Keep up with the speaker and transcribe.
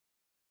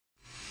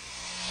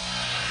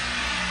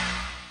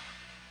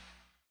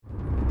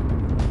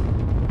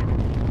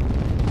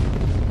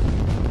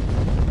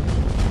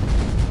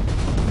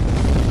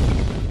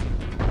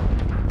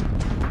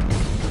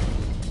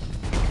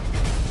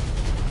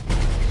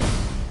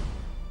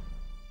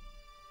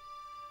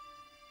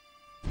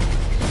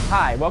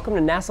Hi, welcome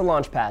to NASA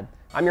Launchpad.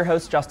 I'm your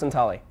host, Justin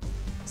Tully.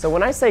 So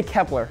when I say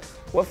Kepler,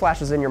 what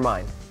flashes in your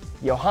mind?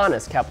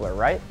 Johannes Kepler,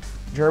 right?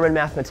 German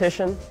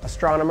mathematician,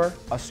 astronomer,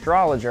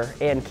 astrologer,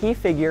 and key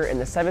figure in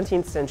the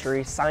 17th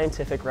century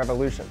scientific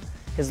revolution.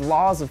 His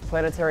laws of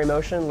planetary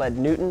motion led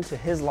Newton to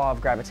his law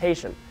of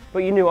gravitation.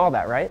 But you knew all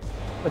that, right?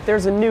 But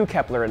there's a new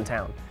Kepler in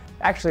town.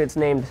 Actually, it's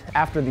named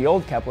after the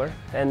old Kepler,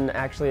 and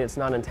actually it's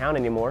not in town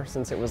anymore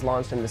since it was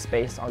launched into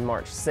space on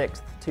March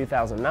 6th,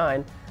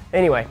 2009.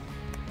 Anyway,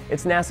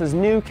 it's NASA's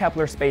new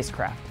Kepler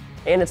Spacecraft,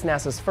 and it's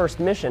NASA's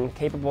first mission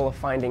capable of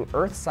finding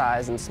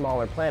Earth-size and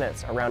smaller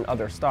planets around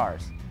other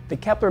stars. The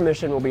Kepler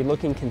mission will be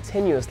looking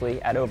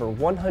continuously at over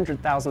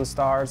 100,000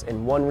 stars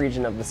in one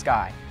region of the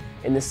sky,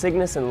 in the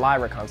Cygnus and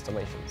Lyra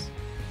constellations.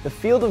 The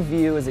field of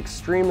view is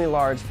extremely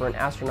large for an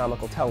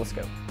astronomical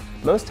telescope.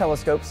 Most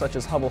telescopes, such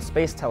as Hubble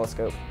Space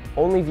Telescope,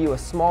 only view a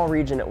small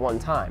region at one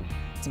time.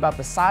 It's about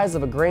the size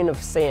of a grain of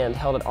sand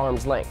held at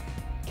arm's length.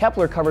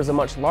 Kepler covers a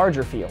much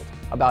larger field,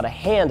 about a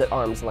hand at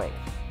arm's length.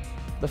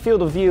 The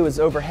field of view is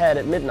overhead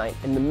at midnight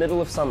in the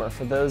middle of summer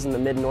for those in the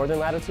mid-northern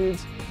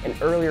latitudes and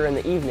earlier in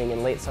the evening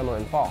in late summer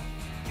and fall.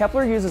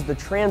 Kepler uses the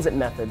transit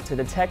method to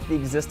detect the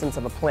existence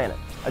of a planet.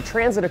 A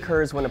transit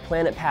occurs when a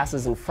planet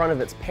passes in front of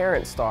its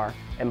parent star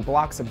and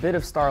blocks a bit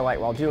of starlight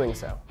while doing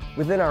so.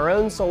 Within our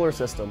own solar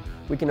system,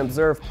 we can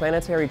observe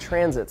planetary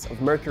transits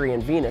of Mercury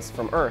and Venus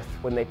from Earth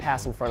when they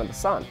pass in front of the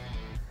Sun.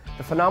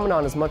 The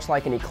phenomenon is much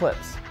like an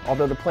eclipse.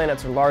 Although the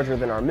planets are larger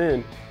than our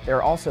Moon, they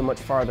are also much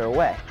farther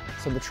away,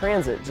 so the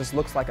transit just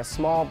looks like a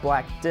small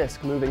black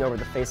disk moving over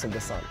the face of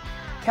the Sun.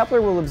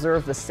 Kepler will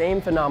observe the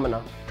same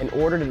phenomena in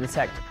order to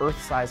detect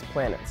Earth-sized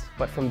planets,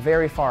 but from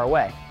very far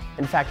away.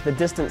 In fact, the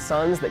distant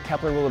suns that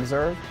Kepler will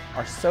observe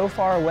are so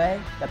far away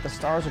that the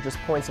stars are just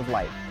points of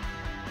light.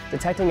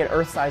 Detecting an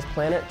Earth-sized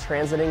planet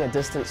transiting a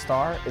distant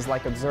star is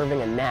like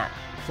observing a gnat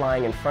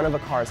flying in front of a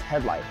car's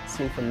headlight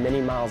seen from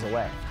many miles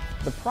away.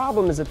 The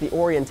problem is that the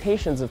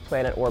orientations of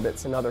planet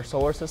orbits in other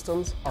solar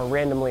systems are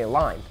randomly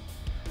aligned.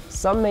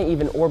 Some may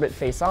even orbit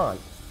face-on.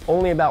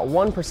 Only about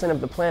 1% of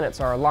the planets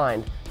are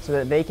aligned so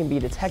that they can be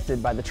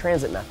detected by the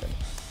transit method.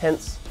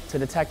 Hence, to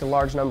detect a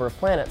large number of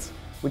planets,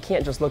 we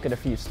can't just look at a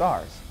few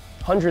stars.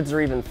 Hundreds or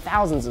even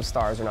thousands of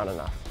stars are not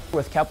enough.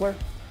 With Kepler,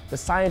 the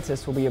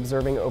scientists will be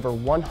observing over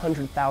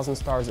 100,000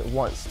 stars at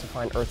once to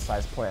find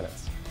Earth-sized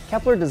planets.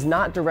 Kepler does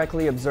not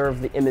directly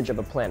observe the image of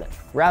a planet.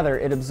 Rather,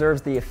 it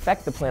observes the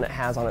effect the planet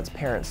has on its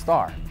parent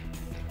star.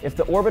 If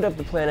the orbit of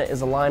the planet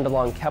is aligned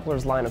along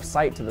Kepler's line of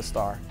sight to the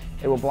star,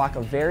 it will block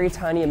a very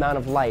tiny amount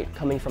of light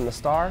coming from the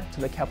star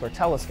to the Kepler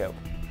telescope.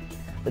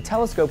 The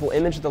telescope will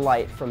image the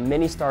light from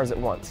many stars at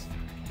once.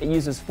 It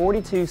uses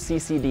 42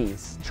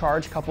 CCDs,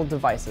 charge-coupled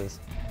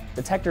devices,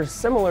 detectors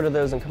similar to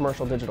those in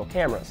commercial digital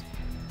cameras,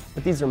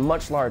 but these are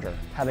much larger,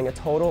 having a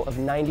total of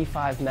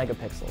 95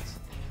 megapixels.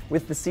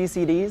 With the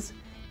CCDs,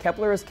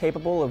 Kepler is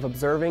capable of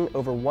observing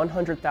over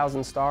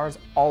 100,000 stars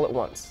all at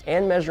once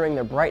and measuring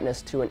their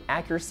brightness to an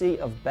accuracy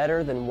of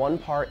better than 1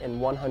 part in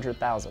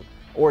 100,000,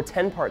 or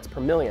 10 parts per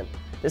million.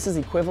 This is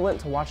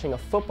equivalent to watching a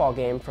football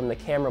game from the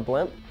camera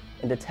blimp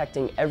and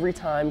detecting every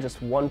time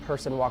just one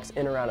person walks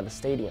in or out of the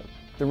stadium.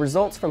 The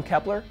results from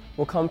Kepler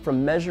will come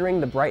from measuring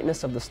the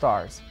brightness of the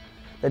stars.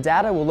 The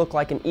data will look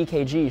like an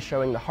EKG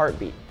showing the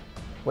heartbeat.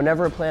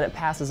 Whenever a planet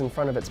passes in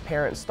front of its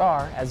parent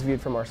star, as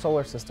viewed from our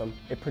solar system,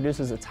 it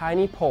produces a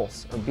tiny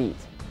pulse or beat.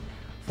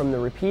 From the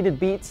repeated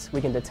beats,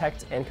 we can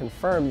detect and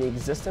confirm the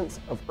existence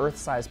of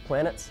Earth-sized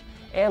planets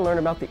and learn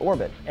about the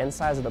orbit and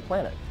size of the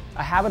planet.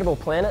 A habitable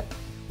planet,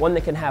 one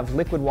that can have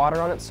liquid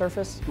water on its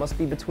surface, must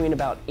be between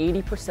about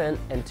 80%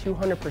 and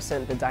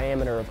 200% the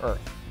diameter of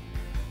Earth.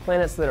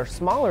 Planets that are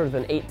smaller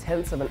than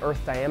 8/10 of an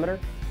Earth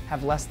diameter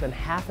have less than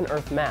half an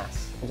Earth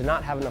mass and do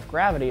not have enough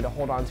gravity to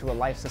hold on to a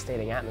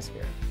life-sustaining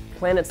atmosphere.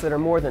 Planets that are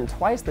more than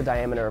twice the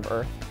diameter of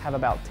Earth have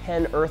about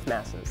 10 Earth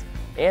masses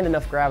and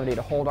enough gravity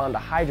to hold on to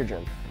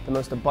hydrogen, the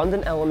most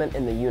abundant element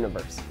in the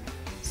universe.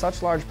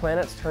 Such large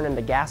planets turn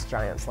into gas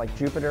giants like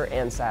Jupiter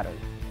and Saturn.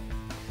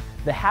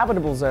 The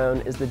habitable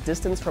zone is the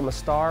distance from a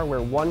star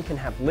where one can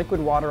have liquid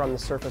water on the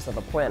surface of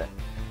a planet.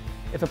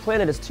 If a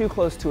planet is too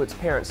close to its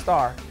parent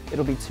star,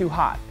 it'll be too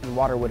hot and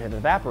water would have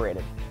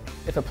evaporated.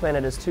 If a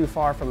planet is too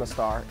far from a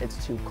star,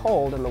 it's too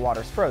cold and the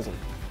water's frozen.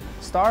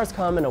 Stars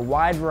come in a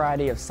wide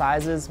variety of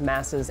sizes,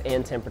 masses,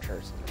 and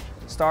temperatures.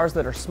 Stars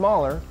that are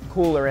smaller,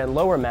 cooler, and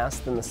lower mass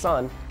than the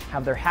Sun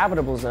have their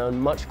habitable zone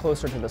much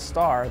closer to the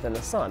star than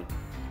the Sun.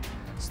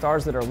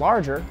 Stars that are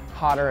larger,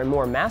 hotter, and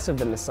more massive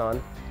than the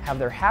Sun have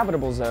their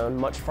habitable zone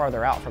much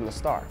farther out from the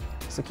star.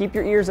 So keep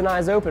your ears and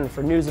eyes open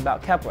for news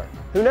about Kepler.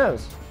 Who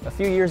knows? A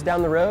few years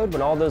down the road,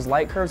 when all those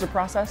light curves are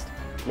processed,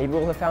 maybe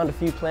we'll have found a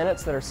few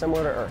planets that are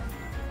similar to Earth.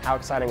 How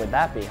exciting would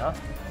that be, huh?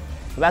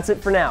 Well, that's it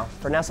for now.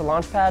 For NASA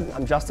Launchpad,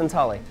 I'm Justin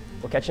Tully.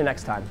 We'll catch you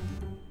next time.